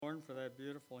that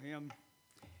beautiful hymn.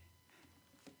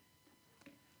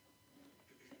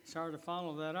 It's hard to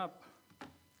follow that up.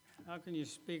 How can you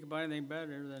speak about anything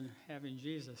better than having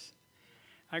Jesus?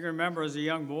 I can remember as a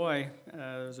young boy,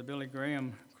 there was a Billy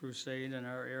Graham crusade in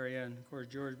our area, and of course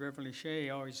George Beverly Shea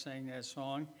always sang that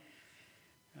song.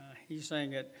 He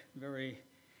sang it very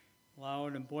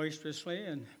loud and boisterously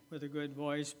and with a good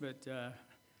voice, but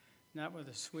not with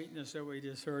the sweetness that we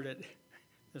just heard it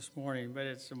this morning. But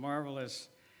it's a marvelous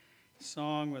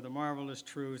song with a marvelous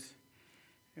truth.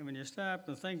 And when you stop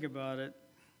and think about it,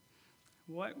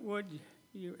 what would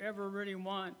you ever really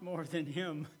want more than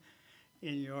him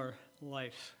in your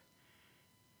life?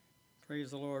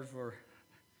 Praise the Lord for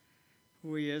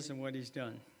who he is and what he's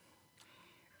done.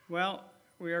 Well,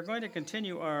 we are going to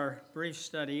continue our brief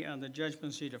study on the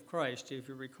judgment seat of Christ. If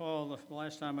you recall, the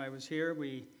last time I was here,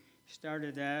 we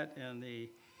started that, and the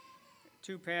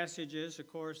two passages,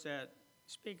 of course, that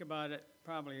speak about it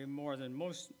probably more than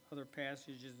most other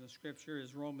passages in Scripture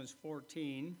is Romans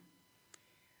 14,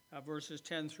 verses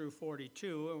 10 through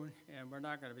 42, and we're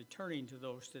not going to be turning to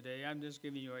those today. I'm just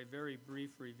giving you a very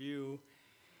brief review.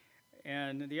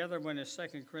 And the other one is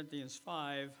 2 Corinthians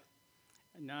 5,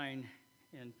 9,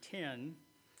 and 10.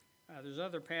 There's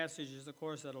other passages, of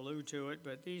course, that allude to it,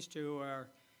 but these two are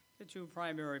the two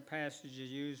primary passages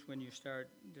used when you start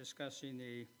discussing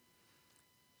the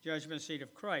judgment seat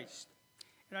of Christ.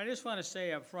 And I just want to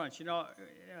say up front,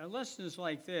 lessons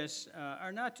like this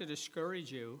are not to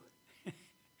discourage you,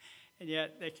 and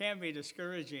yet they can be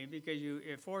discouraging because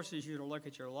it forces you to look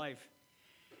at your life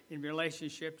in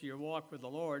relationship to your walk with the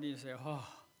Lord, and you say, oh,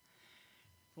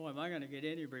 boy, am I going to get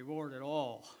any reward at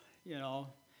all,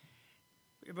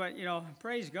 But,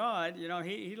 praise God,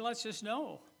 he lets us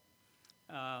know.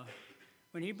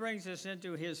 When he brings us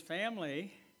into his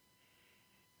family,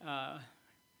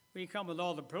 we come with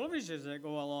all the privileges that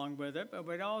go along with it, but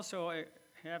we also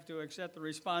have to accept the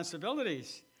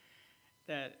responsibilities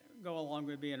that go along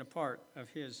with being a part of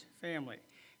his family.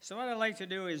 So what I'd like to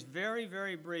do is very,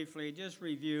 very briefly just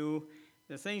review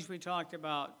the things we talked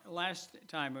about last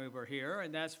time we were here,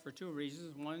 and that's for two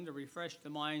reasons. One, to refresh the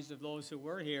minds of those who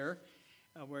were here,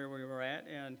 where we were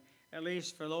at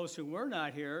least for those who were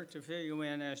not here, to fill you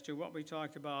in as to what we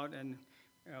talked about and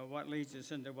what leads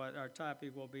us into what our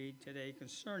topic will be today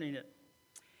concerning it.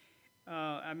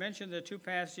 I mentioned the two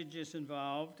passages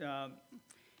involved.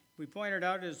 We pointed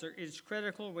out it's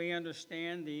critical we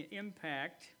understand the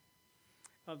impact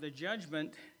of the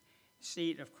judgment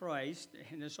seat of Christ,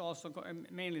 and it's also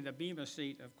mainly the bema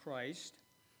seat of Christ,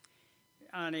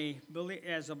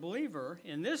 as a believer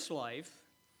in this life,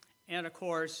 and of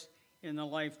course in the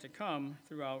life to come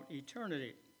throughout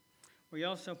eternity. We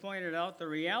also pointed out the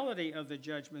reality of the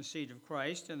judgment seat of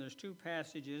Christ, and there's two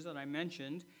passages that I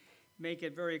mentioned make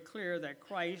it very clear that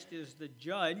Christ is the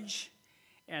judge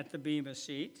at the bema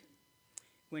seat.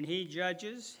 When he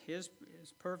judges, his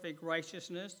perfect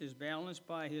righteousness is balanced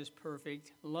by his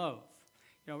perfect love.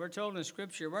 We're told in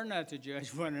Scripture we're not to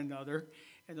judge one another,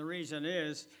 and the reason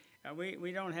is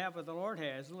we don't have what the Lord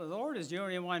has. The Lord is the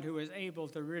only one who is able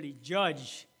to really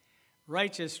judge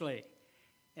righteously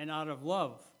and out of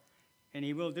love, and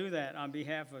he will do that on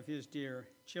behalf of his dear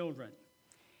children.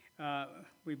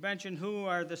 We mentioned who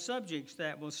are the subjects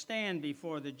that will stand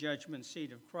before the judgment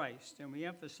seat of Christ, and we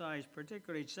emphasize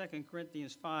particularly 2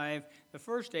 Corinthians 5, the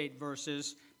first 8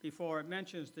 verses before it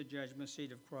mentions the judgment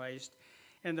seat of Christ.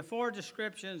 And the four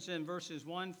descriptions in verses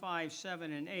 1, 5,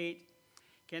 7, and 8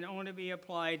 can only be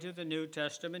applied to the New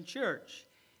Testament church.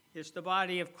 It's the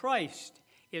body of Christ.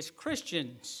 It's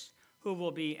Christians who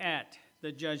will be at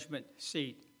the judgment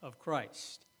seat of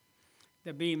Christ,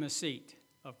 the bema seat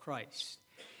of Christ.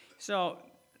 So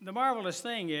the marvelous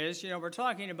thing is, we're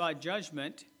talking about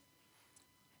judgment,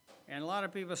 and a lot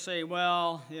of people say,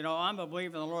 well, I'm a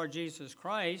believer in the Lord Jesus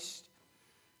Christ.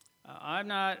 I'm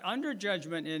not under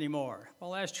judgment anymore.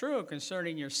 Well, that's true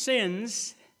concerning your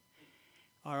sins,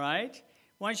 all right?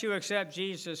 Once you accept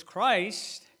Jesus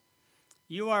Christ,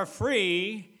 you are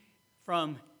free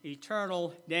from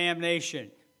eternal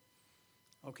damnation,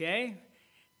 okay?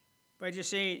 But you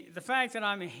see, the fact that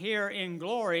I'm here in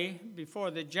glory before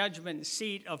the judgment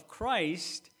seat of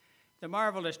Christ, the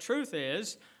marvelous truth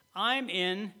is I'm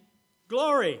in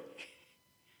glory.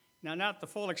 Now, not the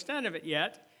full extent of it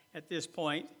yet at this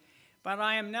point, but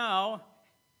I am now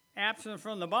absent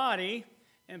from the body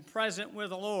and present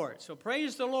with the Lord. So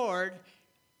praise the Lord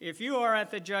if you are at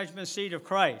the judgment seat of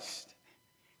Christ,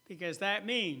 because that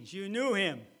means you knew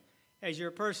him as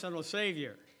your personal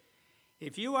Savior.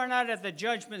 If you are not at the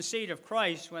judgment seat of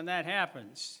Christ when that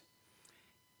happens,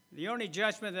 The only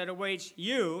judgment that awaits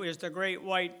you is the great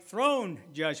white throne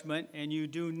judgment, and you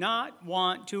do not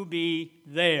want to be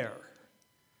there.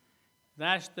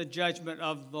 That's the judgment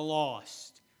of the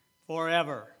lost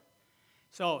forever.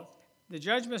 So the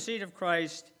judgment seat of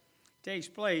Christ takes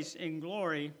place in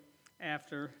glory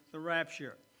after the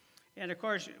rapture. And of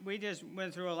course, we just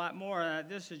went through a lot more.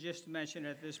 This is just to mention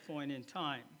at this point in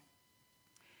time.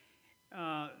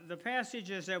 The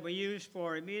passages that we use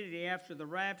for immediately after the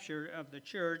rapture of the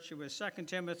church, it was 2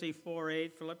 Timothy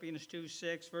 4:8, Philippians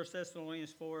 2:6, 1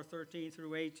 Thessalonians 4:13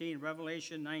 through 18,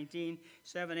 Revelation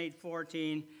 19:7, 8,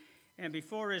 14, and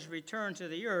before his return to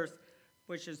the earth,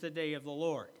 which is the day of the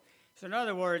Lord. So in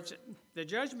other words, the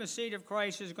judgment seat of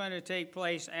Christ is going to take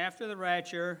place after the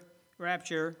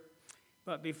rapture,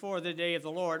 but before the day of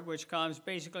the Lord, which comes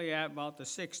basically at about the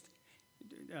sixth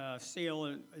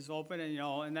seal is open,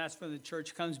 and that's when the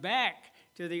church comes back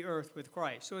to the earth with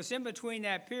Christ. So it's in between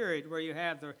that period where you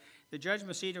have the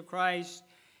judgment seat of Christ,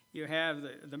 you have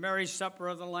the marriage supper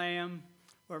of the Lamb,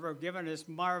 where we're given this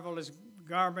marvelous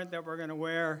garment that we're going to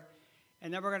wear,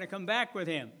 and then we're going to come back with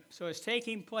him. So it's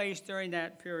taking place during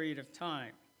that period of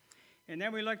time. And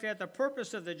then we looked at the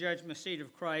purpose of the judgment seat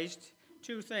of Christ,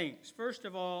 two things. First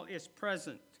of all, it's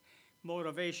present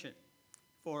motivation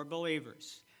for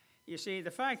believers. You see,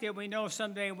 the fact that we know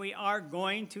someday we are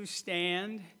going to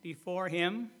stand before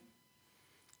him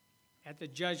at the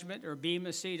judgment or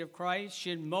bema seat of Christ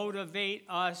should motivate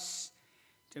us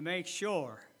to make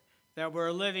sure that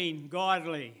we're living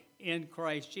godly in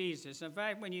Christ Jesus. In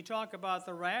fact, when you talk about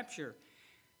the rapture,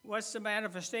 what's the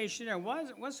manifestation there?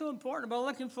 What's so important about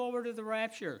looking forward to the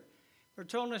rapture? We're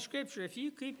told in Scripture, if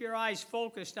you keep your eyes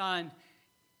focused on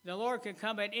the Lord can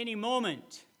come at any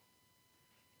moment,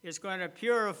 it's going to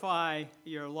purify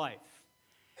your life.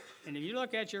 And if you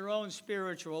look at your own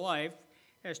spiritual life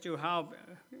as to how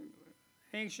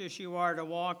anxious you are to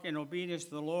walk in obedience to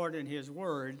the Lord and his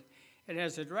word, it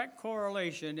has a direct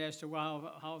correlation as to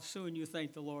how soon you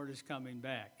think the Lord is coming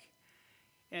back.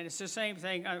 And it's the same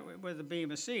thing with the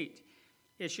bema seat.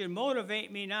 It should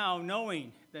motivate me now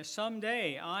knowing that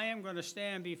someday I am going to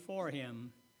stand before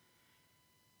him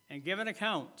and give an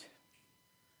account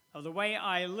of the way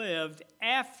I lived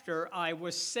after I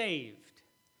was saved.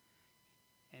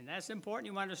 And that's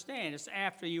important you understand. It's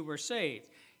after you were saved.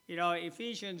 You know,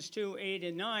 Ephesians 2:8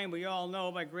 and 9, we all know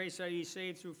by grace are ye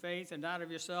saved through faith, and not of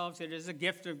yourselves. It is a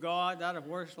gift of God, not of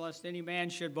works, lest any man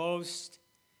should boast.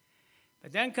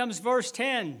 But then comes verse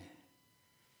 10.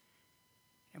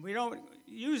 And we don't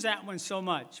use that one so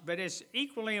much, but it's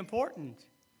equally important.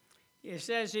 It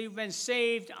says you've been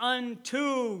saved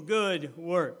unto good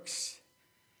works.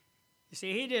 You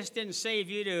see, he just didn't save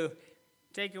you to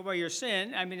take away your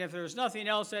sin. I mean, if there was nothing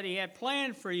else that he had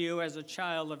planned for you as a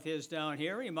child of his down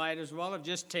here, he might as well have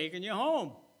just taken you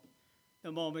home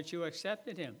the moment you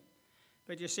accepted him.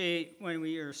 But you see, when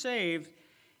we are saved,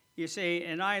 you see,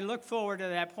 and I look forward to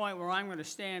that point where I'm going to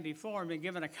stand before him and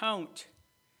give an account.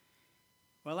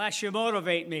 Well, that should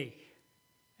motivate me.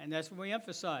 And that's what we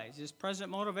emphasize, is present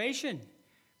motivation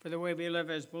for the way we live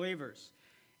as believers.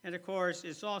 And, of course,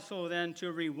 it's also then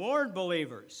to reward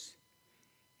believers.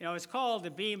 You know, it's called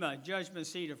the bema, judgment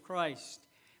seat of Christ.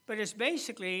 But it's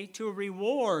basically to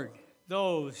reward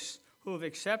those who have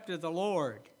accepted the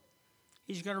Lord.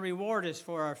 He's going to reward us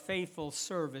for our faithful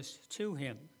service to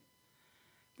him.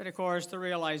 But, of course, the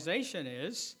realization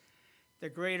is the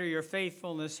greater your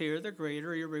faithfulness here, the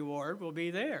greater your reward will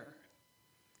be there.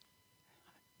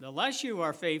 The less you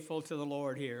are faithful to the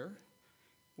Lord here,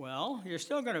 well, you're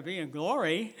still going to be in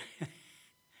glory,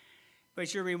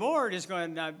 but your reward is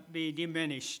going to be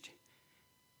diminished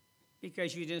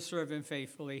because you didn't serve him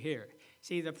faithfully here.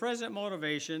 See, the present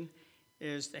motivation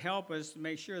is to help us to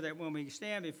make sure that when we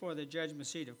stand before the judgment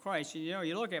seat of Christ, and, you know,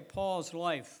 you look at Paul's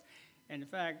life, and in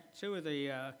fact, two of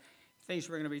the things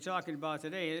we're going to be talking about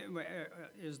today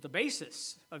is the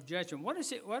basis of judgment. What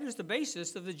is the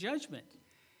basis of the judgment?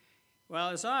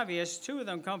 Well, it's obvious. Two of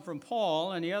them come from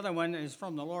Paul, and the other one is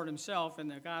from the Lord himself in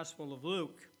the Gospel of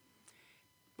Luke.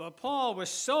 But Paul was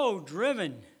so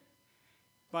driven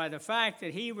by the fact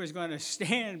that he was going to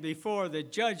stand before the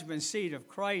judgment seat of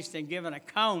Christ and give an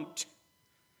account.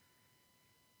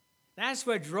 That's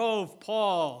what drove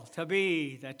Paul to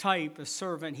be the type of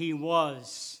servant he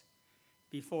was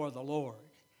before the Lord.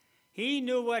 He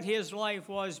knew what his life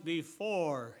was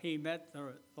before he met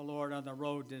the Lord on the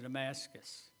road to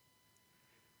Damascus.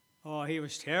 Oh, he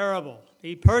was terrible.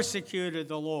 He persecuted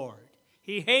the Lord.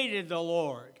 He hated the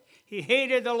Lord. He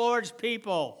hated the Lord's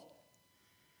people.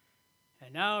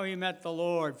 And now he met the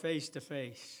Lord face to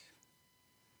face.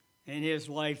 And his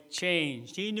life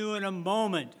changed. He knew in a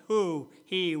moment who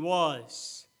he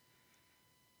was.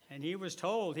 And he was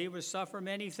told he would suffer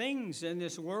many things in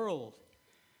this world,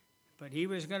 but he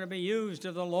was going to be used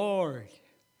of the Lord.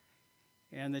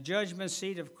 And the judgment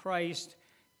seat of Christ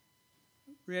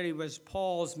really was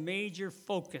Paul's major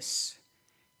focus.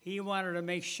 He wanted to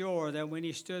make sure that when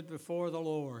he stood before the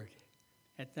Lord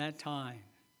at that time,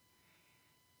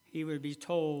 he would be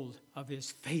told of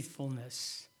his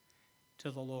faithfulness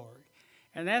to the Lord.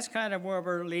 And that's kind of where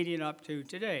we're leading up to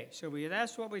today. So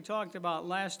that's what we talked about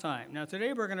last time. Now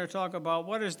today we're going to talk about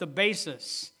what is the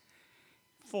basis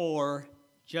for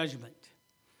judgment.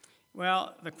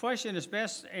 Well, the question is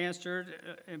best answered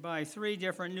by 3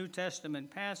 different New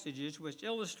Testament passages which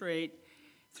illustrate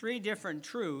 3 different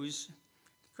truths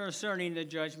concerning the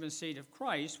judgment seat of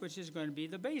Christ, which is going to be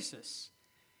the basis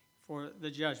for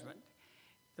the judgment.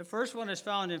 The first one is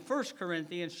found in 1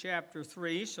 Corinthians chapter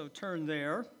 3, so turn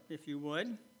there, if you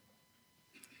would.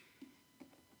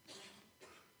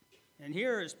 And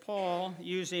here is Paul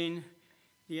using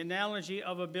the analogy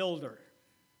of a builder.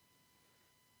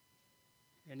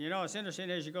 And it's interesting,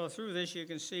 as you go through this, you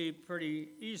can see pretty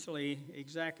easily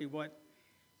exactly what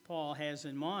Paul has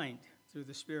in mind through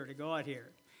the Spirit of God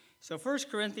here. So 1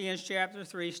 Corinthians chapter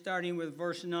 3, starting with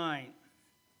verse 9.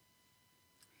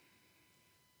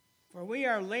 For we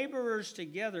are laborers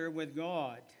together with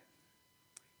God.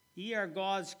 Ye are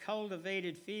God's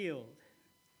cultivated field.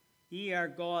 Ye are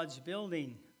God's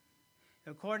building.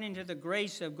 According to the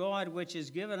grace of God which is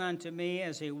given unto me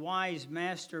as a wise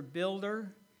master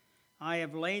builder, I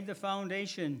have laid the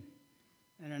foundation,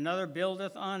 and another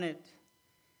buildeth on it.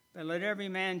 But let every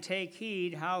man take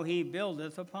heed how he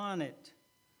buildeth upon it.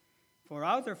 For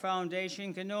other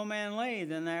foundation can no man lay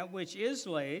than that which is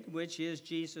laid, which is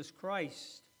Jesus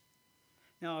Christ.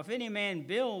 Now if any man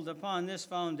build upon this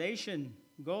foundation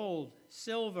gold,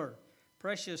 silver,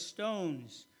 precious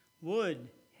stones, wood,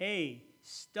 hay,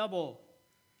 stubble,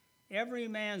 every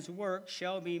man's work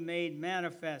shall be made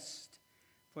manifest,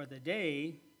 for the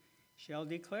day shall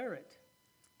declare it,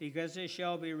 because it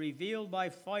shall be revealed by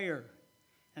fire,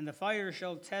 and the fire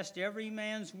shall test every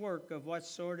man's work of what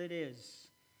sort it is.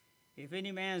 If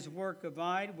any man's work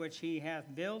abide which he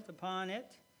hath built upon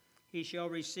it, he shall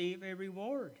receive a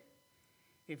reward.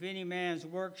 If any man's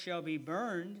work shall be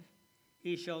burned,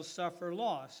 he shall suffer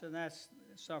loss, and that's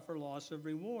suffer loss of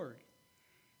reward.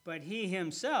 But he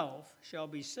himself shall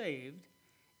be saved,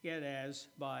 yet as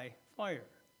by fire.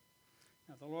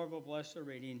 Now the Lord will bless the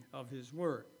reading of his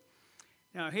word.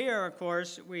 Now here, of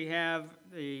course, we have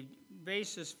the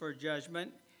basis for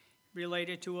judgment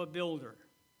related to a builder.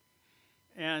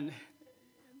 And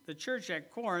the church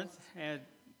at Corinth had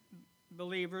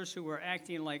believers who were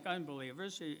acting like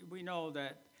unbelievers. We know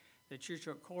that the church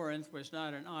at Corinth was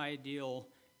not an ideal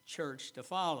church to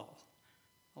follow.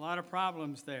 A lot of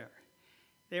problems there.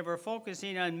 They were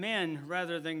focusing on men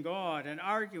rather than God and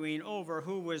arguing over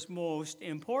who was most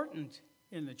important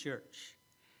in the church.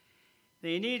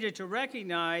 They needed to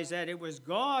recognize that it was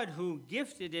God who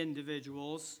gifted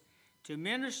individuals to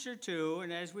minister to,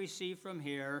 and as we see from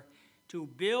here, to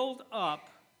build up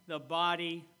the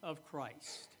body of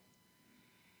Christ.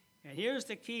 And here's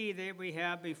the key that we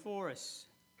have before us.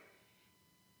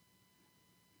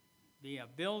 Be a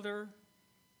builder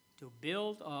to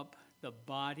build up the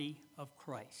body of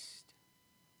Christ.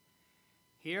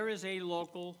 Here is a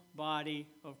local body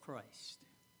of Christ.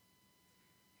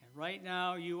 And right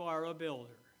now you are a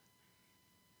builder.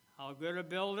 How good a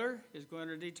builder is going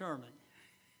to determine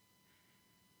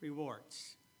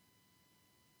rewards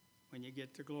when you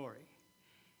get to glory.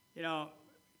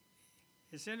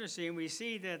 It's interesting, we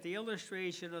see that the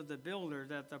illustration of the builder,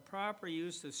 that the proper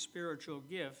use of spiritual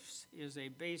gifts is a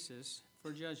basis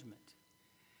for judgment.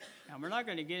 Now, we're not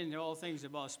going to get into all things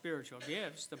about spiritual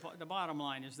gifts. The bottom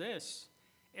line is this.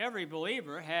 Every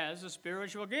believer has a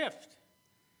spiritual gift,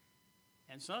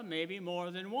 and some maybe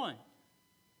more than one.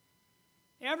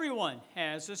 Everyone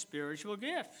has a spiritual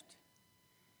gift.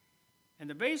 And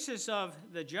the basis of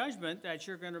the judgment that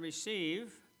you're going to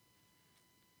receive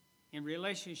in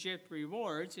relationship to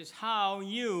rewards is how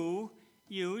you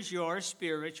use your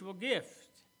spiritual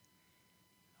gift.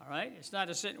 All right? It's not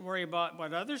to sit and worry about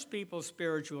what other people's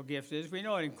spiritual gift is. We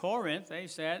know in Corinth, they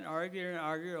sat and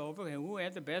argued over who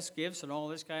had the best gifts and all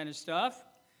this kind of stuff.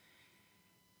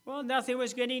 Well, nothing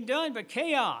was getting done but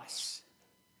chaos.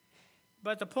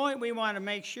 But the point we want to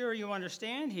make sure you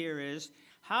understand here is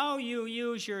how you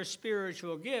use your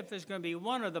spiritual gift is going to be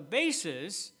one of the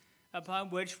bases upon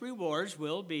which rewards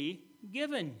will be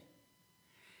given.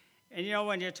 And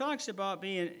when it talks about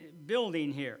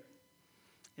building here,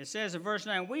 it says in verse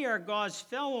 9, we are God's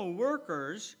fellow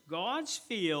workers, God's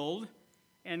field,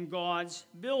 and God's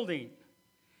building.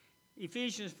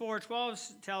 Ephesians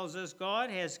 4:12 tells us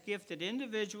God has gifted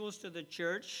individuals to the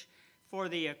church for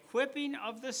the equipping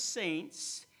of the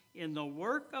saints in the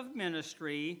work of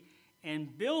ministry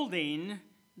and building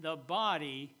the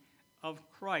body of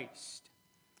Christ.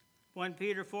 1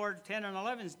 Peter 4:10 and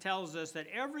 11 tells us that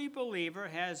every believer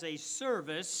has a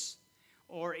service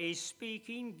or a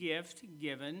speaking gift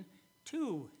given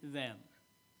to them.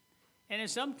 And in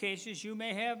some cases, you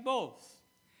may have both.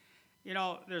 You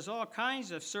know, there's all kinds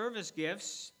of service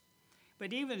gifts,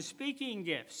 but even speaking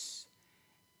gifts.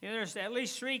 You know, there's at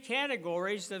least 3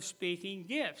 categories of speaking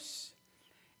gifts.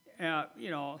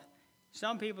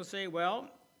 Some people say,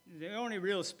 well, the only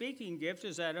real speaking gift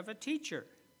is that of a teacher.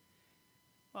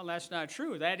 Well, that's not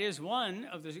true. That is one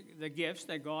of the gifts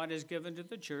that God has given to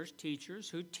the church, teachers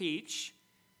who teach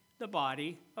the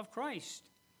body of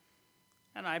Christ.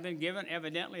 And I've been given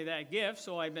evidently that gift,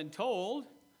 so I've been told.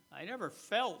 I never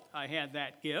felt I had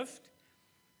that gift.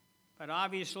 But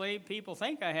obviously, people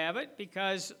think I have it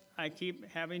because I keep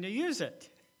having to use it.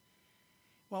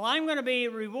 Well, I'm going to be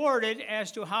rewarded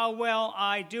as to how well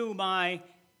I do my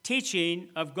teaching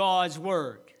of God's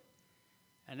Word.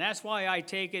 And that's why I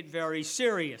take it very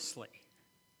seriously.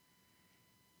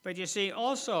 But you see,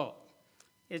 also,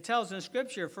 it tells in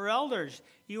Scripture, for elders,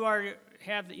 you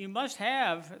must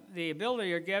have the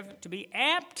ability or gift to be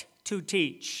apt to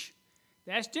teach.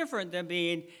 That's different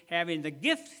than having the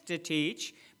gift to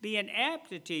teach, being apt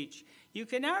to teach. You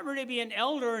cannot really be an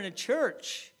elder in a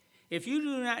church if you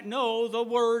do not know the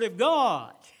Word of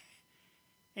God,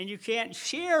 and you can't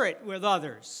share it with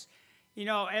others. You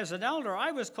know, as an elder,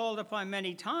 I was called upon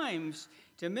many times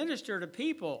to minister to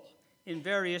people in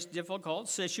various difficult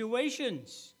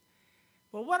situations.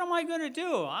 Well, what am I going to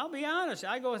do? I'll be honest.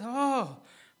 I go, oh,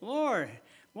 Lord,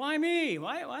 why me?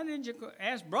 Why didn't you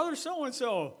ask Brother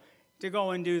so-and-so to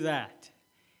go and do that?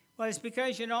 Well, it's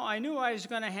because, I knew I was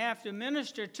going to have to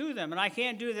minister to them, and I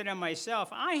can't do that in myself.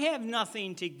 I have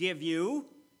nothing to give you.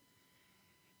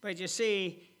 But you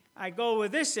see, I go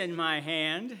with this in my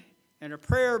hand, and a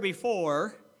prayer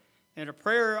before, and a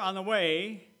prayer on the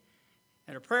way,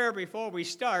 and a prayer before we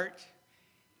start.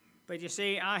 But you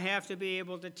see, I have to be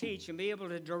able to teach and be able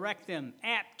to direct them,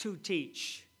 apt to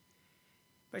teach.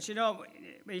 But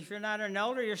if you're not an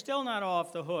elder, you're still not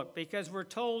off the hook, because we're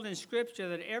told in Scripture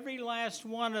that every last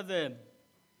one of them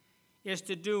is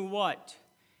to do what?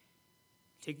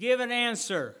 To give an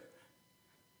answer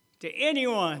to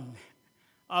anyone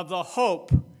of the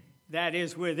hope that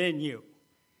is within you.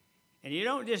 And you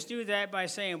don't just do that by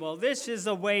saying, well, this is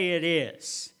the way it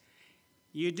is.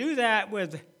 You do that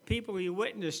with people you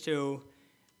witness to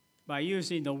by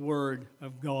using the Word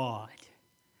of God.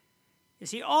 You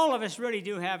see, all of us really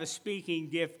do have a speaking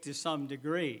gift to some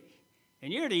degree,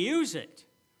 and you're to use it.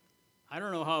 I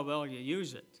don't know how well you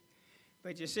use it.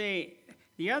 But you see,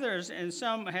 the others, and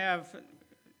some have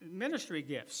ministry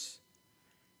gifts.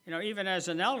 Even as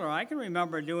an elder, I can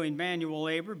remember doing manual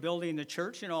labor, building the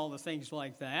church and all the things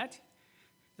like that.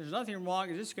 There's nothing wrong.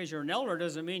 Just because you're an elder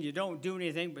doesn't mean you don't do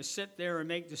anything but sit there and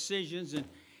make decisions and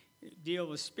deal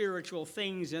with spiritual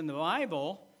things in the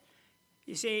Bible.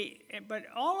 You see, but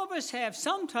all of us have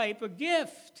some type of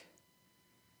gift.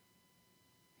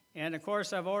 And, of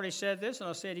course, I've already said this, and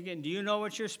I'll say it again. Do you know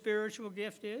what your spiritual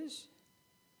gift is?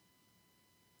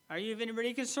 Are you even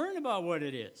really concerned about what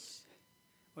it is?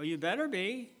 Well, you better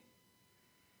be.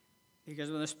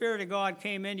 Because when the Spirit of God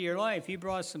came into your life, He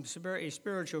brought a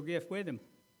spiritual gift with Him.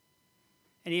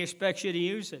 And He expects you to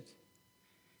use it.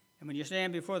 And when you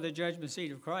stand before the judgment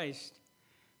seat of Christ,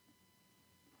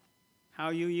 how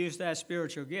you use that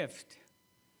spiritual gift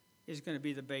is going to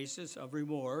be the basis of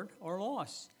reward or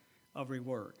loss of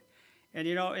reward. And,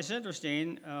 it's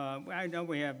interesting. I know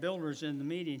we have builders in the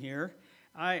meeting here.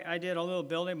 I did a little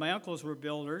building. My uncles were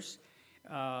builders.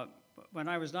 When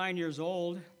I was 9 years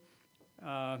old,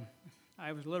 I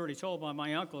was literally told by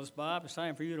my uncles, Bob, it's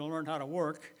time for you to learn how to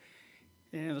work.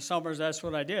 And in the summers, that's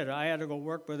what I did. I had to go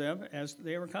work with them as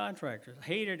they were contractors. I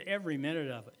hated every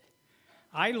minute of it.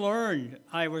 I learned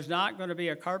I was not going to be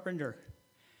a carpenter,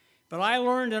 but I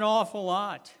learned an awful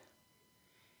lot.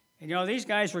 And, these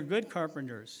guys were good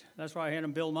carpenters. That's why I had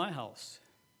them build my house.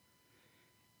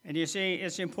 And you see,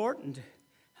 it's important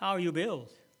how you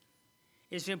build.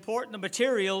 It's important the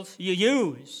materials you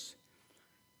use.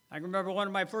 I can remember one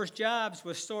of my first jobs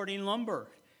was sorting lumber.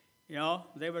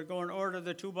 They would go and order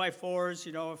the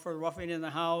 2x4s, for roughing in the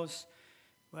house.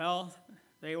 Well,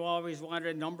 they always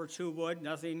wanted number 2 wood,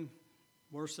 nothing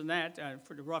worse than that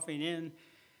for the roughing in.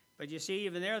 But you see,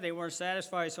 even there, they weren't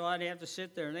satisfied, so I'd have to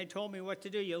sit there. And they told me what to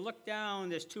do. You look down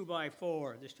this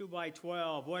 2x4, this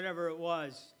 2x12, whatever it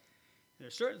was.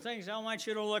 There's certain things I want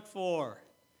you to look for.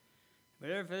 But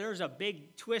if there's a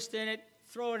big twist in it,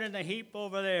 throw it in the heap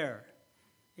over there.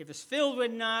 If it's filled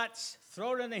with knots,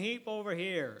 throw it in the heap over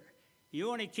here. You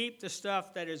only keep the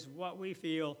stuff that is what we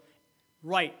feel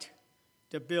right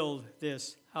to build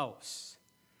this house.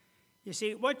 You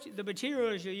see, what the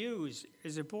materials you use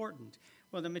is important.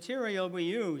 Well, the material we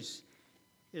use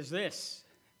is this.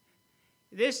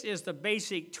 This is the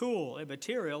basic tool and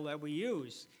material that we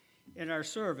use in our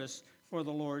service for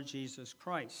the Lord Jesus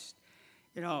Christ.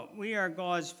 You know, we are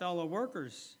God's fellow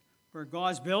workers. We're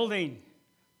God's building,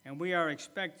 and we are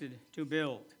expected to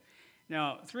build.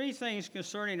 Now, three things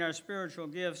concerning our spiritual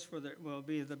gifts will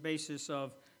be the basis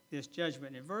of this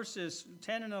judgment. In verses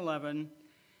 10 and 11,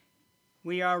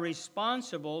 we are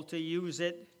responsible to use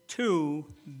it to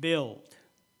build.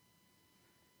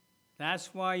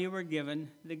 That's why you were given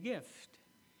the gift.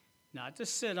 Not to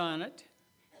sit on it,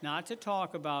 not to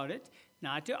talk about it,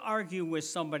 not to argue with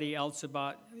somebody else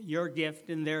about your gift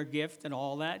and their gift and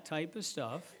all that type of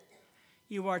stuff.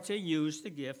 You are to use the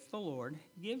gift the Lord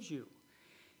gives you.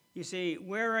 You see,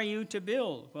 where are you to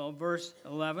build? Well, verse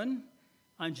 11,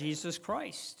 on Jesus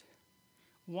Christ.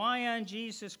 Why on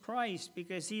Jesus Christ?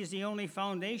 Because he's the only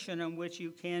foundation on which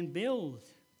you can build.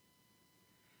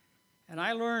 And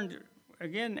I learned,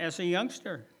 again, as a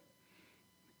youngster,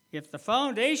 if the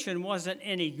foundation wasn't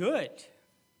any good,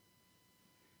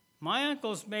 my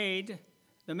uncles made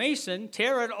the mason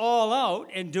tear it all out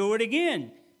and do it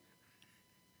again.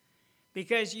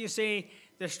 Because, you see,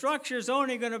 the structure's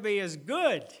only going to be as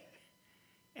good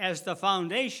as the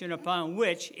foundation upon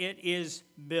which it is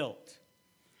built.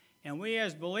 And we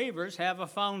as believers have a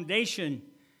foundation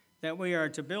that we are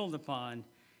to build upon,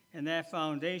 and that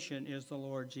foundation is the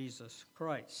Lord Jesus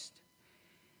Christ.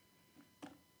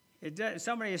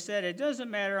 Somebody has said, it doesn't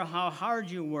matter how hard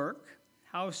you work,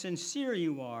 how sincere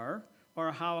you are,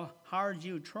 or how hard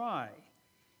you try.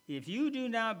 If you do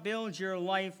not build your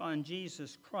life on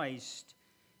Jesus Christ,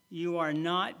 you are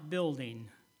not building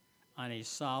on a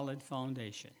solid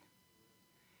foundation.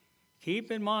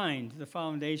 Keep in mind the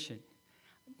foundation.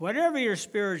 Whatever your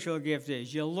spiritual gift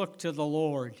is, you look to the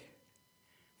Lord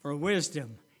for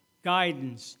wisdom,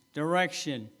 guidance,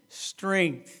 direction,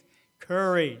 strength,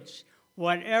 courage,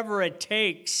 whatever it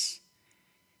takes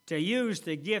to use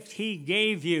the gift he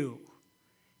gave you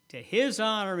to his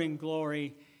honor and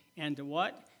glory, and to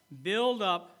what? Build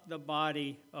up the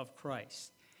body of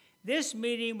Christ. This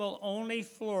meeting will only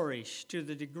flourish to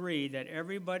the degree that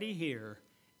everybody here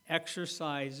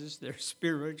exercises their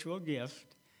spiritual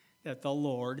gift that the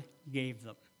Lord gave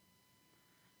them.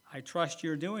 I trust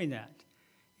you're doing that.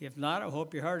 If not, I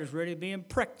hope your heart is ready to be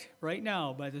pricked right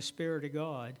now by the Spirit of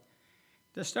God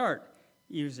to start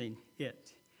using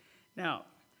it. Now,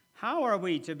 how are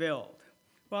we to build?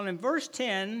 Well, in verse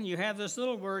 10, you have this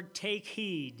little word, take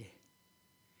heed.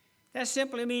 That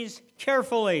simply means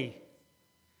carefully.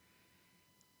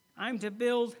 I'm to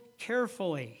build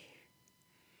carefully.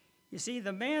 You see,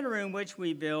 the manner in which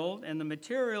we build and the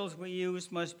materials we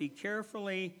use must be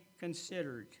carefully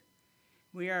considered.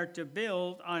 We are to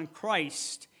build on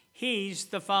Christ. He's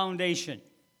the foundation.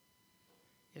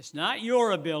 It's not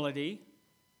your ability.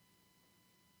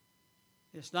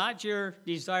 It's not your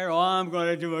desire, oh, I'm going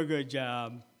to do a good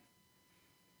job.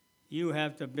 You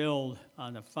have to build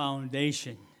on the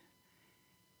foundation,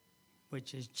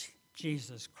 which is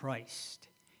Jesus Christ.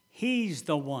 He's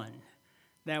the one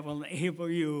that will enable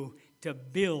you to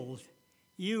build,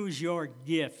 use your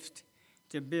gift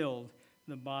to build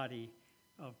the body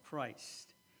of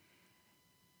Christ.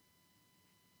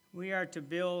 We are to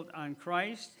build on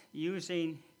Christ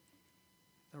using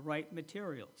the right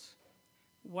materials.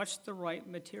 What's the right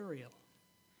material?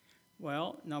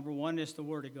 Well, number one is the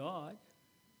Word of God.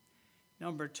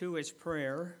 Number two is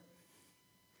prayer,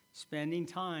 spending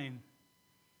time.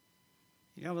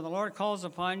 You know, when the Lord calls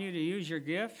upon you to use your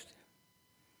gift,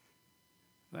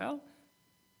 well,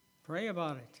 pray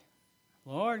about it.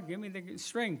 Lord, give me the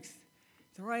strength,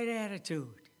 the right attitude,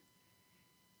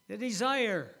 the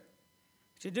desire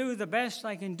to do the best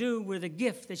I can do with the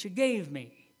gift that you gave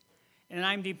me. And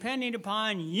I'm depending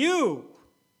upon you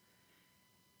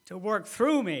to work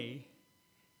through me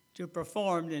to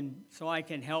perform and so I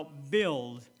can help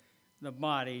build the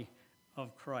body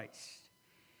of Christ.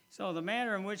 So the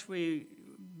manner in which we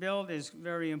build is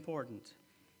very important.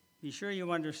 Be sure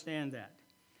you understand that.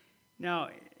 Now,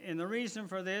 and the reason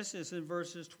for this is in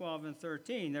verses 12 and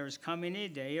 13. There is coming a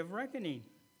day of reckoning.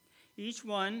 Each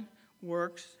one's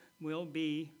works will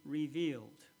be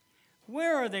revealed.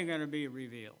 Where are they going to be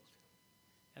revealed?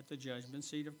 At the judgment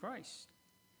seat of Christ.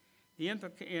 And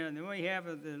then we have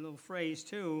the little phrase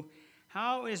too,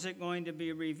 how is it going to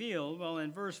be revealed? Well,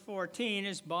 in verse 14,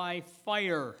 it's by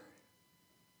fire.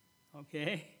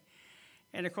 okay?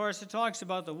 And, of course, it talks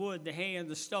about the wood, the hay, and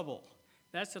the stubble.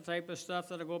 That's the type of stuff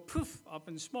that'll go poof, up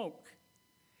in smoke.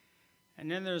 And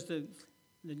then there's the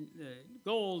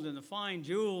gold and the fine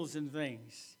jewels and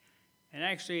things. And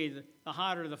actually, the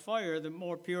hotter the fire, the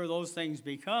more pure those things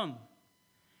become.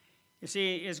 You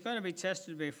see, it's going to be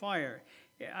tested by fire.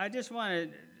 I just want to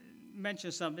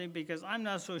mention something because I'm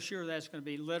not so sure that's going to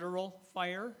be literal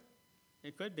fire.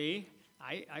 It could be.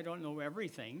 I don't know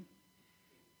everything.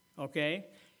 Okay?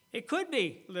 It could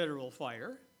be literal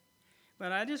fire.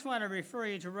 But I just want to refer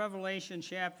you to Revelation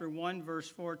chapter 1, verse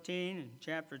 14, and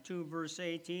chapter 2, verse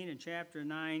 18, and chapter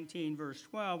 19, verse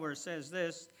 12, where it says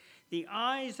this: "The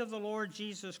eyes of the Lord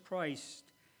Jesus Christ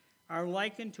are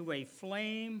likened to a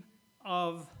flame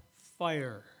of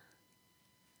fire."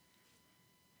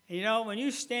 You know, when you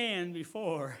stand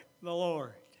before the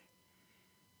Lord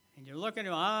and you're looking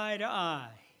eye to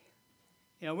eye,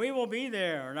 you know, we will be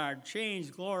there in our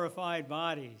changed, glorified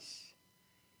bodies,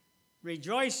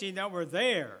 rejoicing that we're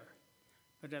there.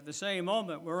 But at the same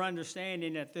moment, we're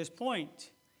understanding at this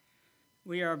point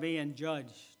we are being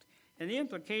judged. And the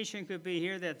implication could be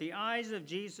here that the eyes of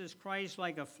Jesus Christ,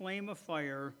 like a flame of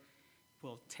fire,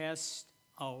 will test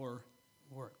our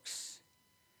works.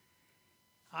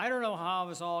 I don't know how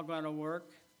it's all going to work.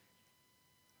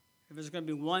 If it's going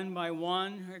to be one by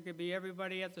one, or it could be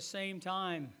everybody at the same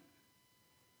time.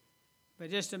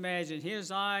 But just imagine his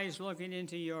eyes looking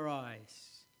into your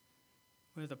eyes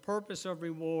with the purpose of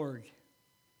reward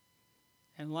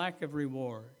and lack of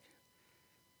reward.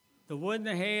 The wood and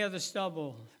the hay of the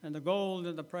stubble, and the gold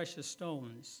and the precious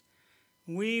stones.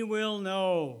 We will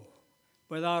know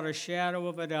without a shadow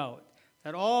of a doubt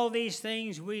that all these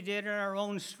things we did in our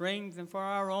own strength and for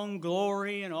our own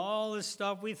glory, and all the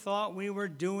stuff we thought we were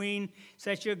doing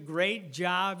such a great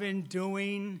job in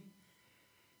doing,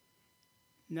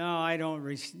 no, I don't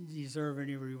deserve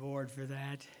any reward for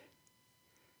that.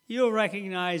 You'll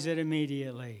recognize it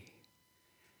immediately.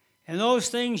 And those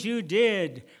things you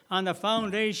did on the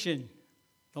foundation,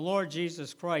 the Lord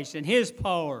Jesus Christ, and his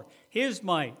power, his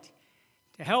might,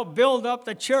 to help build up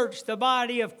the church, the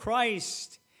body of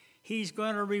Christ, he's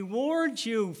going to reward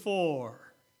you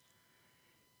for.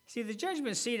 See, the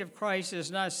judgment seat of Christ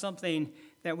is not something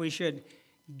that we should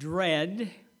dread.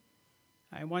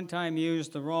 I one time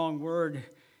used the wrong word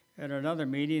at another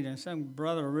meeting, and some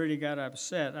brother really got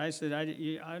upset. I said,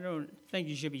 I don't think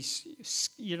you should be,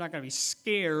 you're not going to be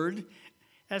scared.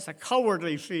 That's a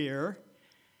cowardly fear.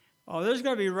 Oh, there's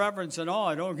going to be reverence and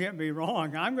awe, don't get me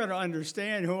wrong. I'm going to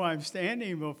understand who I'm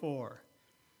standing before.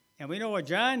 And we know what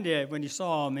John did when he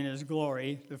saw him in his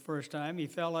glory the first time. He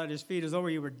fell at his feet as though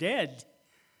he were dead.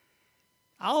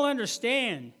 I'll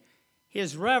understand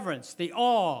his reverence, the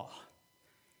awe.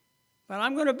 But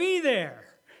I'm going to be there.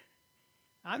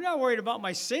 I'm not worried about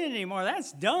my sin anymore.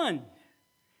 That's done.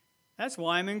 That's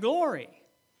why I'm in glory.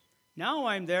 Now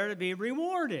I'm there to be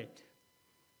rewarded.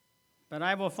 But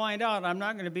I will find out I'm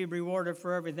not going to be rewarded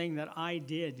for everything that I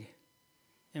did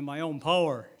in my own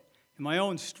power, in my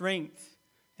own strength,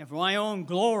 and for my own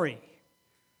glory.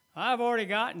 I've already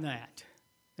gotten that.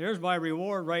 There's my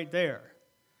reward right there.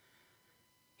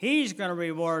 He's going to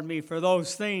reward me for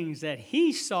those things that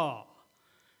he saw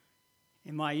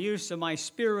in my use of my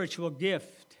spiritual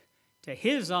gift to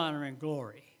his honor and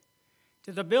glory,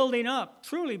 to the building up,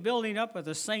 truly building up of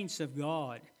the saints of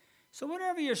God. So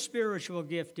whatever your spiritual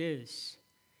gift is,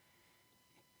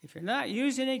 if you're not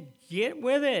using it, get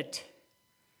with it.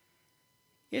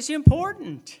 It's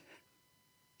important.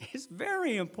 It's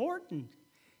very important.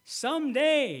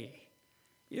 Someday,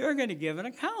 you're going to give an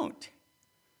account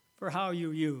for how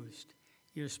you used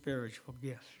your spiritual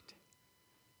gift.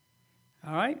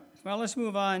 All right? Well, let's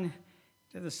move on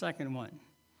to the second one.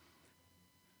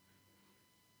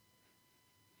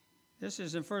 This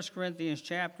is in 1 Corinthians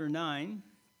chapter 9,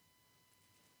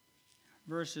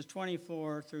 verses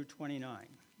 24 through 29.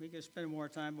 We could spend more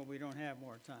time, but we don't have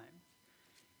more time.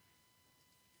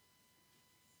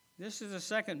 This is the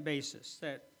second basis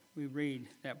that we read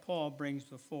that Paul brings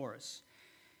before us.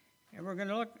 And we're going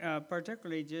to look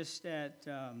particularly just at,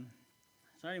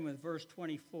 starting with verse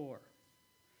 24.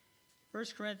 1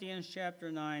 Corinthians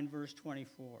chapter 9, verse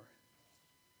 24.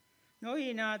 Know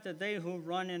ye not that they who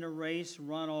run in a race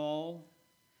run all,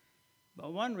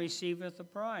 but one receiveth the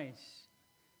prize?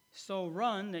 So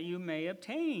run that you may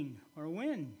obtain or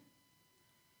win.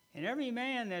 And every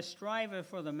man that striveth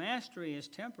for the mastery is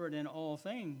temperate in all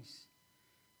things.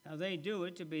 Now they do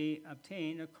it to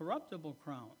obtain a corruptible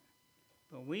crown,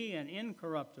 but we an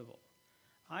incorruptible.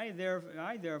 I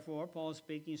therefore, Paul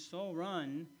speaking, so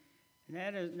run, and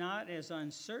that is not as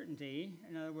uncertainty.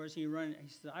 In other words, he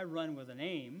says, I run with an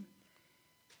aim.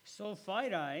 So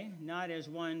fight I, not as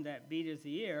one that beateth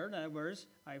the air. In other words,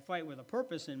 I fight with a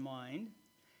purpose in mind,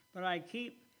 but I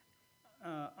keep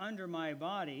under my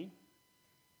body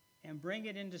and bring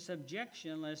it into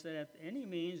subjection, lest that at any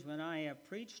means when I have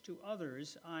preached to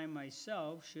others, I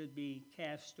myself should be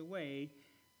cast away,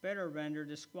 better rendered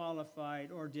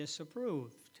disqualified or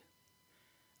disapproved.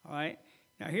 All right?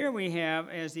 Now here we have,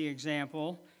 as the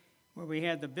example, where we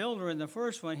had the builder in the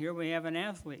first one, here we have an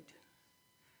athlete.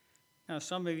 Now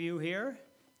some of you here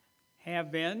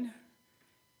have been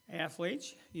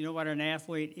athletes. You know what an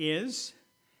athlete is.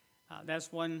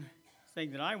 That's one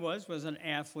thing that I was an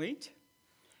athlete.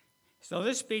 So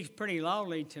this speaks pretty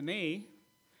loudly to me.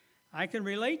 I can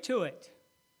relate to it.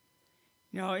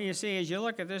 Now, you see, as you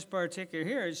look at this particular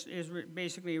here, is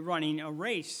basically running a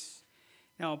race.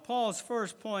 Now, Paul's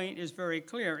first point is very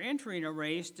clear. Entering a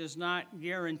race does not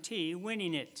guarantee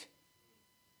winning it.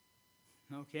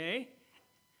 Okay?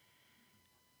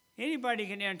 Anybody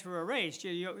can enter a race.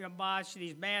 You watch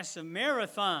these massive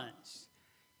marathons.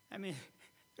 I mean,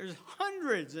 there's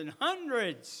hundreds and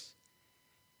hundreds.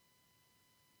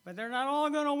 But they're not all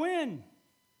going to win.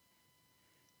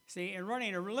 See, in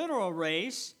running a literal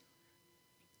race,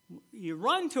 you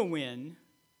run to win,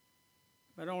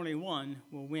 but only one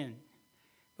will win.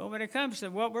 But when it comes to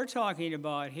what we're talking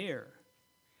about here,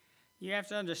 you have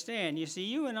to understand, you see,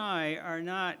 you and I are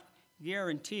not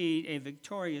guaranteed a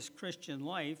victorious Christian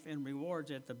life and rewards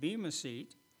at the Bema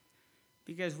seat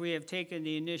because we have taken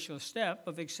the initial step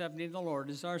of accepting the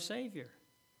Lord as our Savior.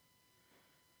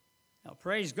 Now,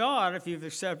 praise God if you've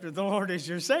accepted the Lord as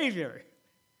your Savior.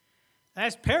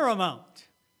 That's paramount.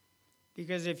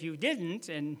 Because if you didn't,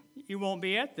 and you won't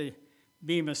be at the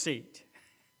Bema seat.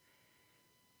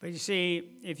 But you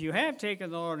see, if you have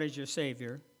taken the Lord as your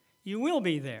Savior, you will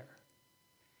be there.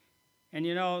 And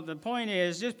you know, the point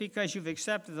is, just because you've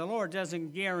accepted the Lord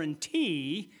doesn't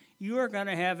guarantee you are going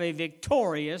to have a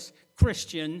victorious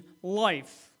Christian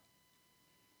life.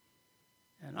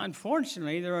 And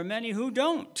unfortunately, there are many who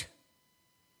don't.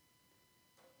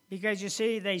 Because you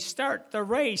see, they start the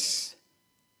race,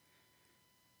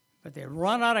 but they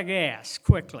run out of gas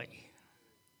quickly.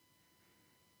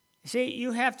 You see,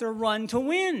 you have to run to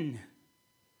win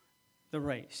the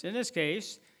race. In this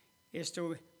case, is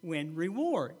to win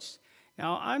rewards.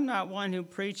 Now, I'm not one who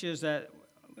preaches that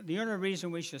the only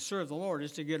reason we should serve the Lord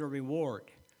is to get a reward.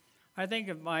 I think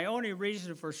if my only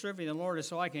reason for serving the Lord is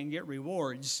so I can get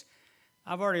rewards,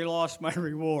 I've already lost my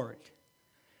reward.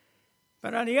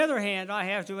 But on the other hand, I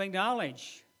have to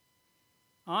acknowledge,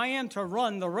 I am to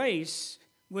run the race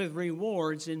with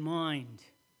rewards in mind,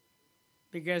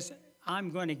 because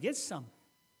I'm going to get some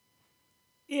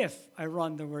if I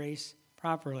run the race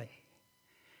properly.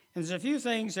 And there's a few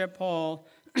things that Paul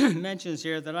mentions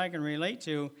here that I can relate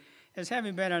to, as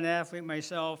having been an athlete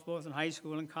myself, both in high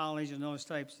school and college and those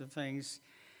types of things.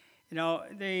 You know,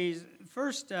 the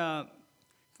first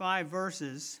 5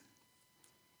 verses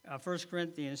 1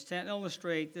 Corinthians 10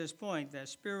 illustrate this point, that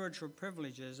spiritual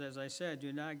privileges, as I said,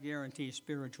 do not guarantee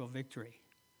spiritual victory.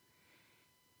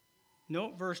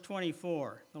 Note verse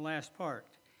 24, the last part.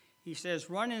 He says,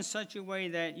 run in such a way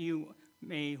that you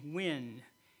may win.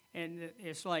 And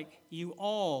it's like you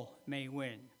all may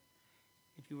win.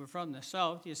 If you were from the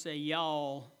South, you say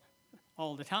y'all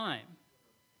all the time.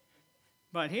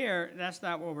 But here, that's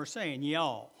not what we're saying,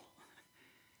 y'all.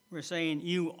 We're saying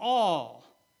you all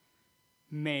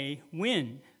may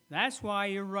win. That's why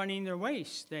you're running the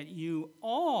race, that you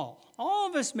all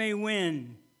of us may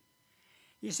win.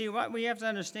 You see, what we have to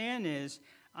understand is,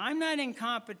 I'm not in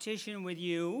competition with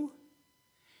you,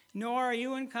 nor are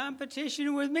you in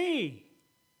competition with me.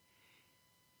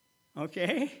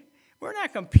 Okay? We're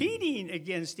not competing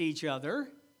against each other.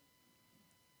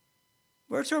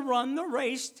 We're to run the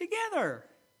race together,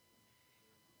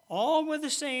 all with the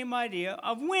same idea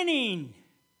of winning.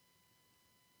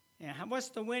 And what's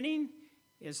the winning?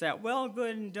 Is that well,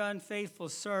 good, and done, faithful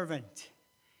servant.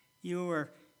 You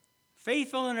were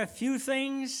faithful in a few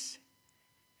things,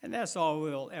 and that's all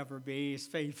we'll ever be, is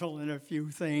faithful in a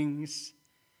few things.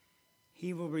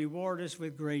 He will reward us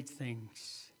with great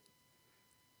things.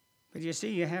 But you see,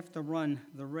 you have to run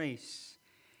the race.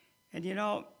 And you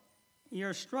know,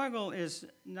 your struggle is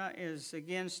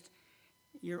against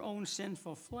your own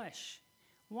sinful flesh.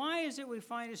 Why is it we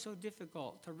find it so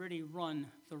difficult to really run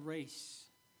the race?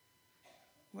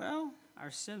 Well, our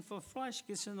sinful flesh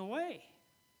gets in the way.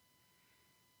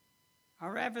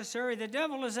 Our adversary, the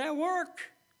devil, is at work.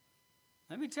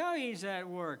 Let me tell you, he's at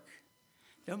work.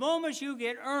 The moment you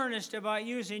get earnest about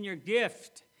using your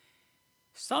gift,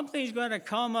 something's going to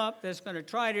come up that's going to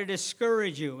try to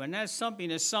discourage you, and that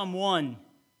something is someone.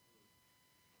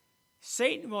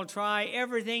 Satan will try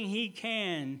everything he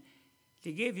can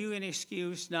to give you an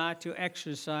excuse not to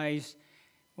exercise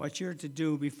what you're to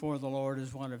do before the Lord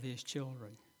as one of his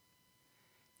children.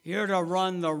 You're to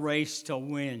run the race to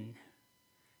win,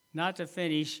 not to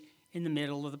finish in the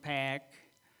middle of the pack.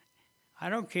 I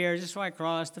don't care, just so I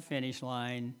cross the finish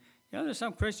line. You know, there's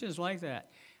some Christians like that.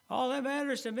 All that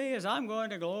matters to me is I'm going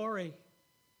to glory.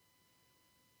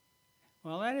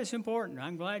 Well, that is important.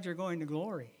 I'm glad you're going to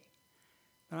glory.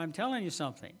 But I'm telling you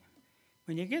something.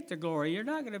 When you get to glory, you're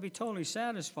not going to be totally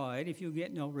satisfied if you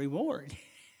get no reward.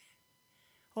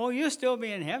 Oh, you'll still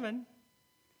be in heaven.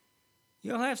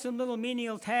 You'll have some little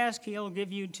menial task he'll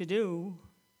give you to do.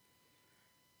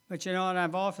 But you know, and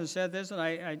I've often said this,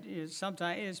 and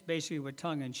sometimes it's basically with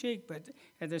tongue in cheek, but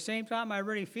at the same time, I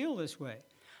really feel this way.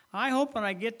 I hope when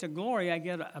I get to glory, I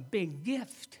get a big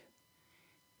gift.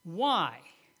 Why?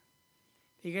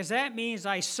 Because that means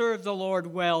I serve the Lord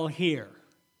well here.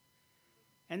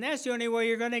 And that's the only way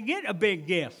you're going to get a big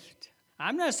gift.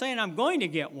 I'm not saying I'm going to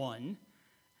get one.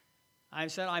 I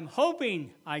said I'm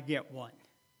hoping I get one.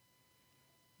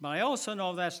 But I also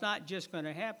know that's not just going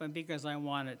to happen because I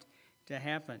want it to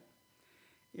happen.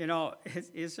 You know,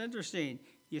 it's interesting.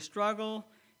 Your struggle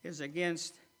is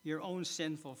against your own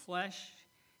sinful flesh,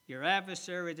 your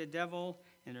adversary, the devil,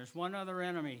 and there's one other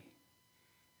enemy.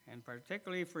 And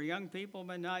particularly for young people,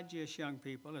 but not just young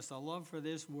people, it's the love for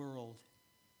this world.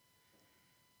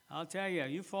 I'll tell you,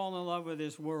 you fall in love with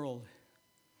this world,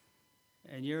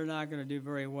 and you're not going to do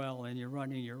very well in your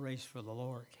running your race for the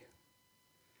Lord.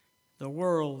 The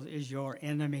world is your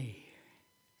enemy.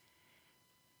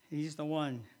 He's the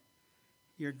one,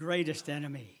 your greatest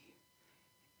enemy.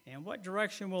 And what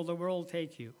direction will the world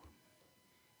take you?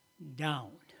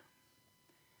 Down.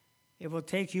 It will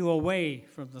take you away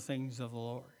from the things of the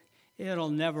Lord. It'll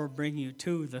never bring you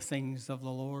to the things of the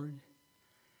Lord.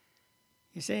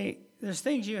 You see, there's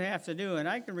things you have to do, and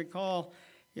I can recall,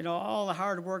 you know, all the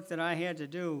hard work that I had to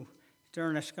do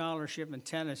during a scholarship in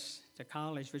tennis to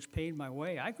college, which paid my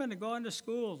way. I couldn't go into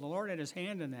school. The Lord had his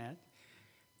hand in that.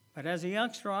 But as a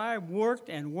youngster, I worked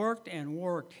and worked and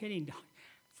worked, hitting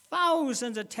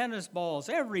thousands of tennis balls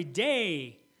every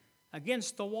day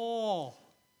against the wall.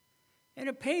 And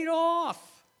it paid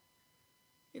off.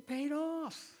 It paid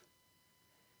off.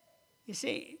 You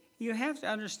see, you have to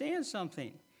understand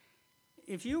something.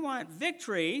 If you want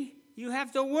victory, you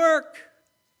have to work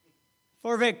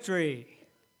for victory.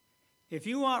 If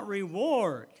you want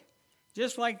reward,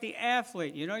 just like the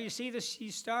athlete, you know, you see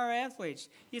these star athletes,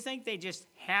 you think they just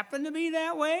happen to be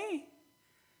that way?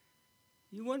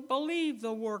 You wouldn't believe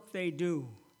the work they do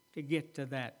to get to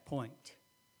that point.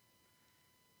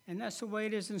 And that's the way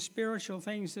it is in spiritual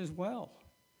things as well.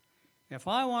 If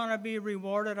I want to be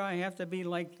rewarded, I have to be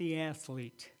like the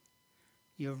athlete.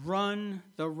 You run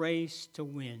the race to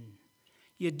win.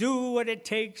 You do what it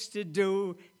takes to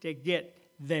do to get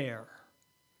there.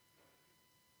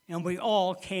 And we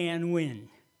all can win.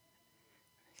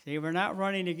 See, we're not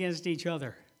running against each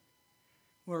other.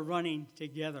 We're running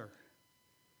together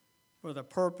for the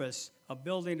purpose of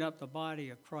building up the body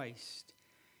of Christ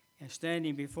and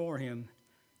standing before him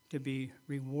to be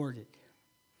rewarded.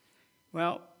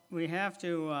 Well, we have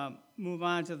to move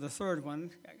on to the third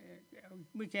one.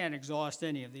 We can't exhaust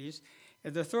any of these.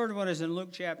 The third one is in Luke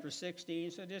chapter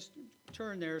 16, so just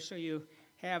turn there so you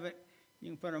have it. You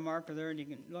can put a marker there and you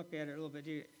can look at it a little bit.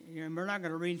 We're not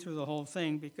going to read through the whole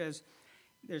thing because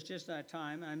there's just not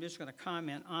time. I'm just going to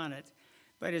comment on it.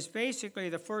 But it's basically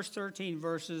the first 13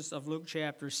 verses of Luke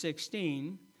chapter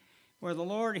 16, where the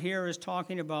Lord here is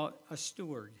talking about a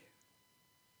steward.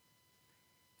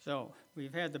 So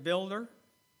we've had the builder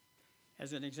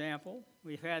as an example.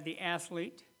 We've had the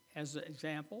athlete as an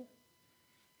example.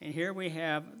 And here we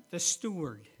have the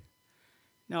steward.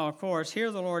 Now, of course,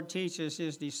 here the Lord teaches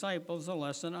his disciples a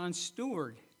lesson on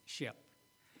stewardship.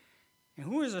 And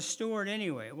who is a steward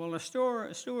anyway? Well, a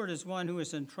steward is one who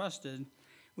is entrusted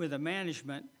with the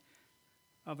management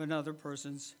of another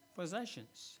person's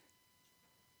possessions.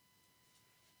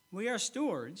 We are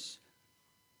stewards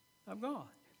of God.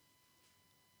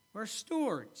 We're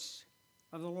stewards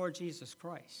of the Lord Jesus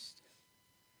Christ.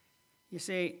 You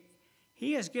see,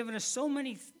 he has given us so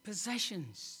many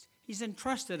possessions. He's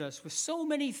entrusted us with so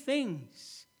many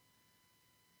things.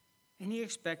 And he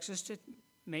expects us to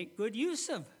make good use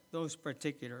of those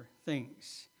particular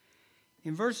things.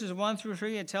 In verses 1 through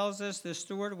 3, it tells us the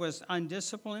steward was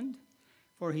undisciplined,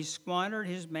 for he squandered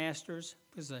his master's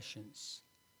possessions.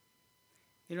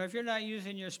 You know, if you're not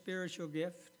using your spiritual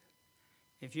gift,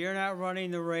 if you're not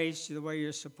running the race the way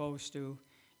you're supposed to,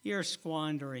 you're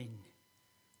squandering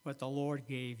what the Lord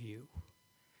gave you.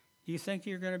 Do you think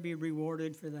you're going to be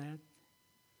rewarded for that?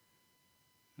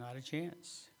 Not a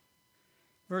chance.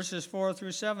 Verses 4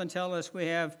 through 7 tell us we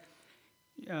have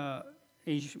about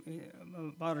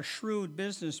a shrewd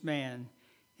businessman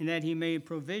in that he made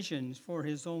provisions for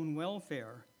his own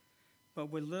welfare,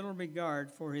 but with little regard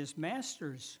for his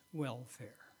master's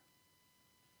welfare.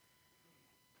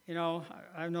 You know,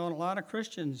 I've known a lot of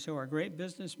Christians who are great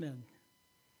businessmen,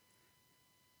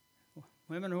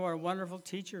 women who are wonderful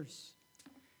teachers.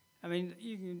 I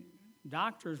mean,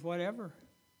 doctors, whatever.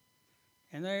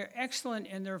 And they're excellent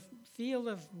in their field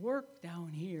of work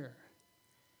down here.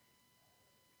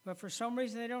 But for some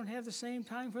reason, they don't have the same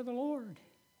time for the Lord.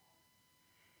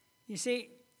 You see,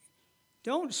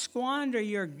 don't squander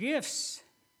your gifts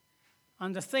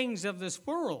on the things of this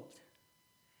world.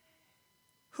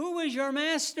 Who is your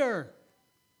master?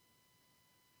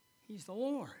 He's the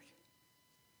Lord.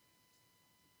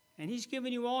 And he's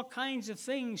given you all kinds of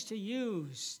things to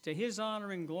use to his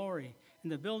honor and glory in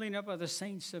the building up of the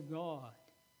saints of God.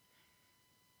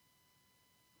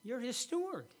 You're his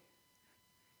steward.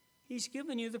 He's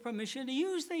given you the permission to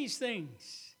use these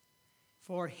things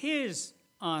for his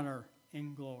honor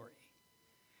and glory.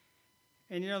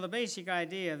 And you know, the basic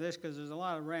idea of this, because there's a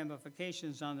lot of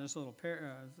ramifications on this little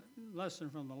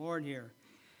lesson from the Lord here.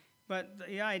 But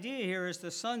the idea here is the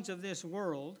sons of this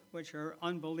world, which are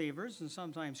unbelievers, and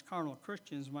sometimes carnal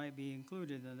Christians might be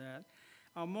included in that,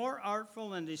 are more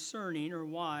artful and discerning or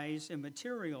wise in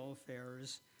material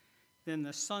affairs than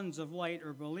the sons of light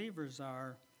or believers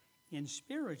are in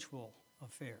spiritual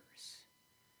affairs.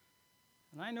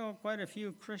 And I know quite a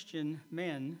few Christian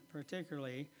men,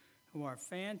 particularly, who are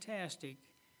fantastic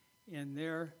in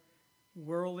their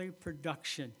worldly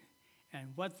production and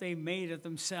what they made of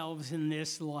themselves in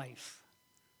this life.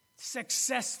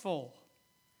 Successful.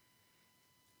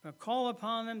 But call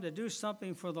upon them to do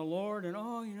something for the Lord, and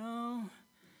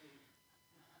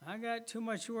I got too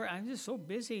much work. I'm just so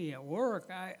busy at work.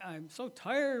 I'm so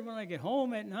tired when I get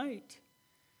home at night.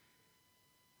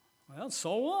 Well,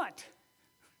 so what?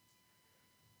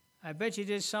 I bet you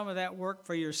did some of that work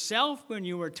for yourself when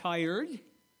you were tired.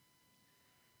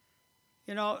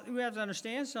 You know, we have to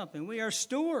understand something. We are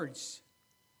stewards,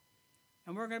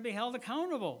 and we're going to be held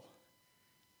accountable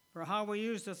for how we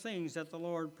use the things that the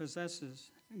Lord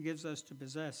possesses and gives us to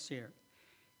possess here.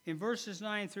 In verses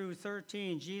 9 through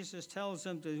 13, Jesus tells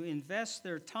them to invest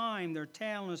their time, their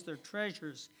talents, their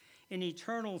treasures in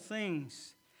eternal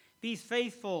things. Be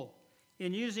faithful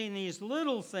in using these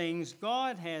little things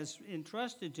God has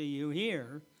entrusted to you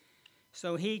here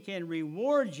so he can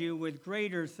reward you with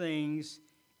greater things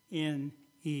in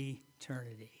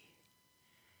eternity.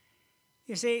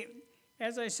 You see,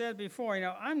 as I said before,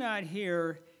 I'm not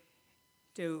here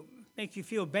to make you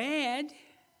feel bad.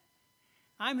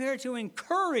 I'm here to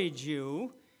encourage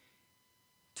you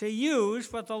to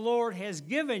use what the Lord has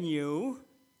given you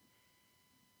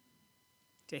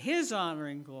to his honor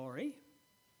and glory,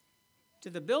 to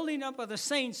the building up of the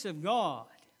saints of God.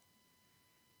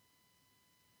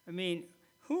 I mean,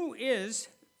 who is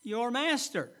your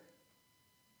master?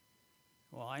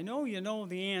 Well, I know you know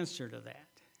the answer to that,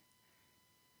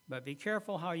 but be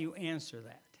careful how you answer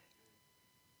that.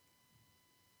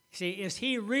 See, is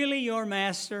he really your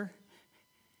master?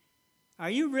 Are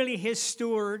you really his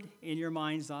steward in your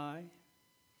mind's eye?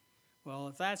 Well,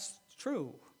 if that's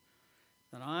true,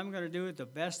 then I'm going to do it the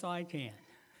best I can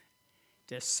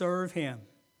to serve him,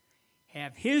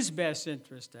 have his best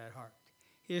interest at heart,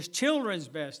 his children's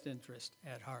best interest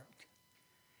at heart.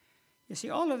 You see,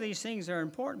 all of these things are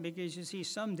important because, you see,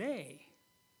 someday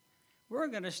we're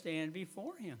going to stand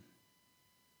before him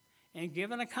and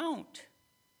give an account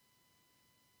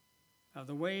of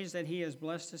the ways that he has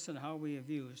blessed us and how we have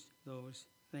used those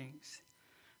things.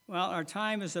 Well, our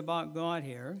time is about God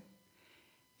here.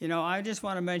 I just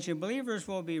want to mention believers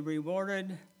will be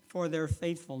rewarded for their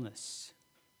faithfulness.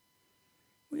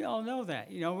 We all know that.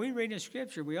 We read in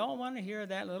Scripture, we all want to hear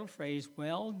that little phrase,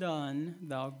 well done,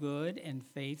 thou good and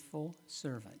faithful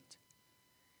servant.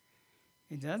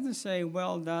 It doesn't say,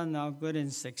 well done, thou good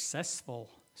and successful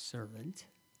servant.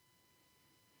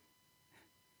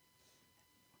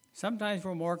 Sometimes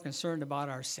we're more concerned about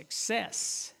our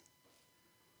success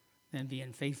than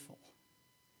being faithful.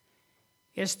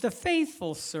 It's the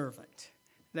faithful servant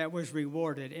that was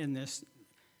rewarded in this,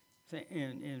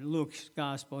 in Luke's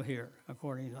gospel here,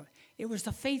 according to it was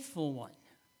the faithful one.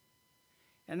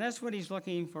 And that's what he's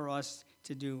looking for us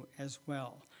to do as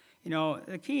well.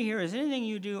 The key here is anything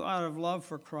you do out of love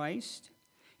for Christ,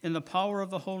 in the power of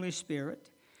the Holy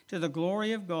Spirit, to the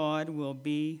glory of God, will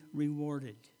be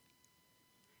rewarded.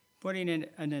 Putting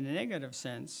it in a negative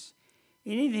sense,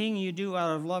 anything you do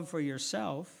out of love for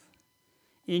yourself,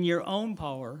 in your own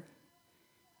power,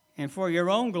 and for your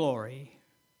own glory,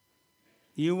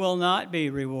 you will not be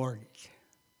rewarded.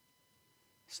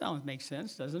 Sounds makes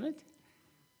sense, doesn't it?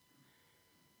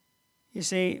 You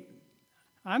see,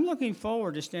 I'm looking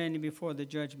forward to standing before the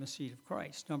judgment seat of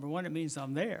Christ. Number one, it means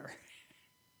I'm there.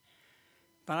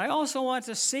 But I also want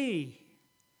to see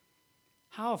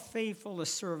how faithful a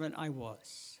servant I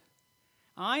was.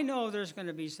 I know there's going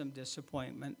to be some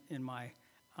disappointment in my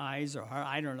eyes or heart.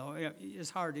 I don't know. It's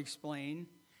hard to explain.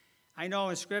 I know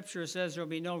in Scripture it says there will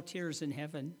be no tears in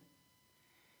heaven.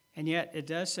 And yet it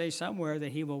does say somewhere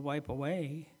that he will wipe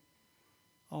away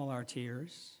all our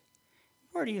tears.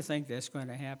 Where do you think that's going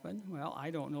to happen? Well,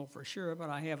 I don't know for sure, but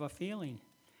I have a feeling.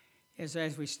 It's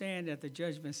as we stand at the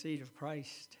judgment seat of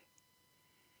Christ.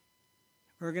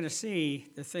 We're going to see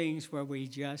the things where we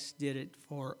just did it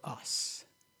for us.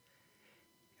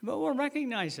 But we'll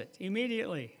recognize it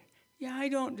immediately. Yeah, I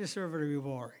don't deserve a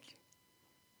reward.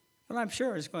 But I'm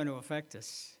sure it's going to affect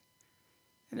us.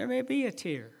 And there may be a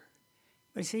tear.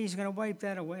 But see, he's going to wipe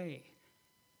that away.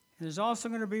 And there's also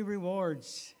going to be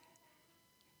rewards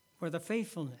for the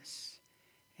faithfulness.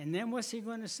 And then what's he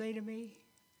going to say to me?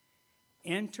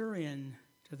 Enter into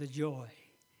the joy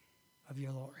of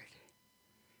your Lord.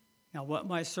 Now, what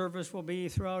my service will be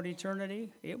throughout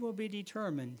eternity, it will be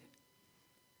determined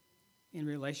in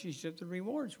relationship to the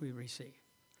rewards we receive.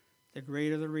 The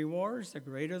greater the rewards, the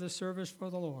greater the service for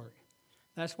the Lord.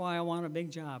 That's why I want a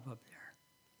big job up there,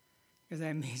 because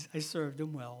that means I served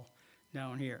him well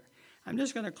down here. I'm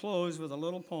just going to close with a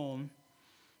little poem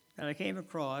that I came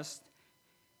across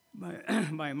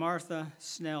by Martha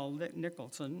Snell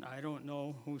Nicholson. I don't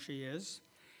know who she is,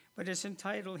 but it's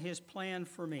entitled His Plan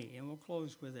for Me, and we'll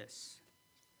close with this.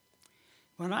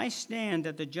 When I stand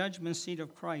at the judgment seat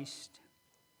of Christ,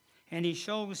 and he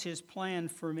shows his plan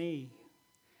for me,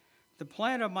 the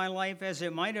plan of my life as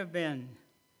it might have been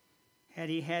had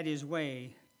he had his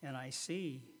way, and I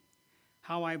see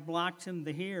how I blocked him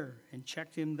here and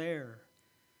checked him there,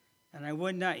 and I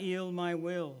would not yield my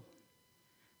will.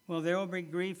 Well, there will be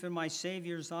grief in my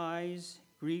Savior's eyes,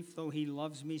 grief though he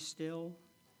loves me still.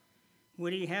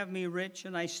 Would he have me rich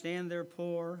and I stand there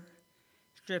poor,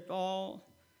 stripped all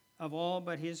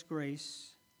but his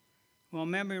grace? Well,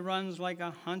 memory runs like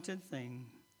a hunted thing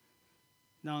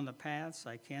down the paths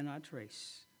I cannot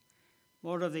trace.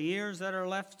 Lord, of the years that are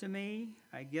left to me,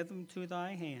 I give them to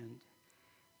thy hand.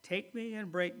 Take me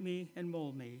and break me and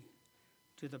mold me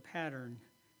to the pattern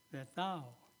that thou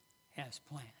hast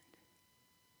planned.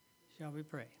 Shall we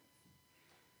pray?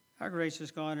 Our gracious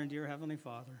God and dear Heavenly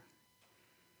Father,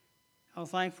 how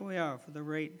thankful we are for the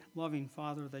great loving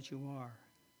Father that you are.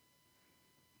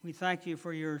 We thank you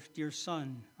for your dear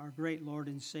Son, our great Lord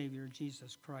and Savior,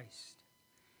 Jesus Christ.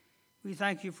 We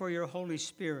thank you for your Holy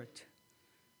Spirit,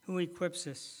 who equips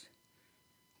us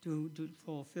to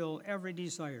fulfill every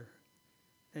desire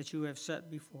that you have set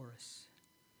before us.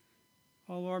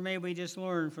 Oh, Lord, may we just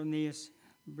learn from these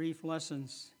brief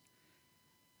lessons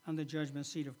on the judgment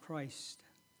seat of Christ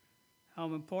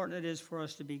how important it is for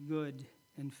us to be good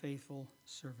and faithful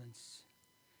servants.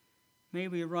 May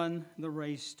we run the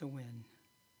race to win.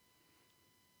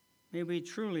 May we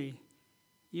truly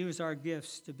use our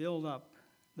gifts to build up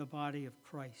the body of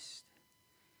Christ.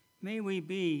 May we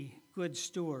be good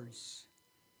stewards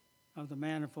of the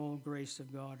manifold grace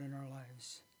of God in our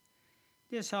lives.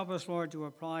 Just help us, Lord, to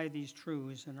apply these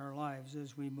truths in our lives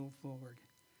as we move forward.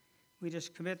 We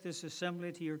just commit this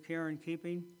assembly to your care and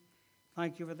keeping.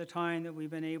 Thank you for the time that we've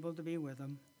been able to be with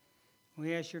them.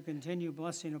 We ask your continued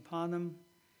blessing upon them.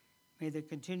 May they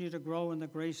continue to grow in the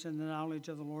grace and the knowledge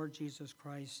of the Lord Jesus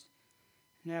Christ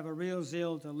and have a real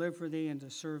zeal to live for thee and to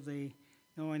serve thee,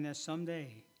 knowing that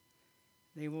someday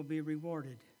they will be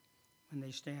rewarded when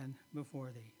they stand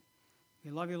before thee. We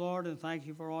love you, Lord, and thank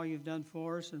you for all you've done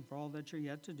for us and for all that you're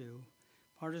yet to do.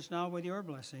 Part us now with your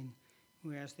blessing.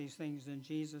 We ask these things in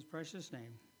Jesus' precious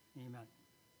name. Amen.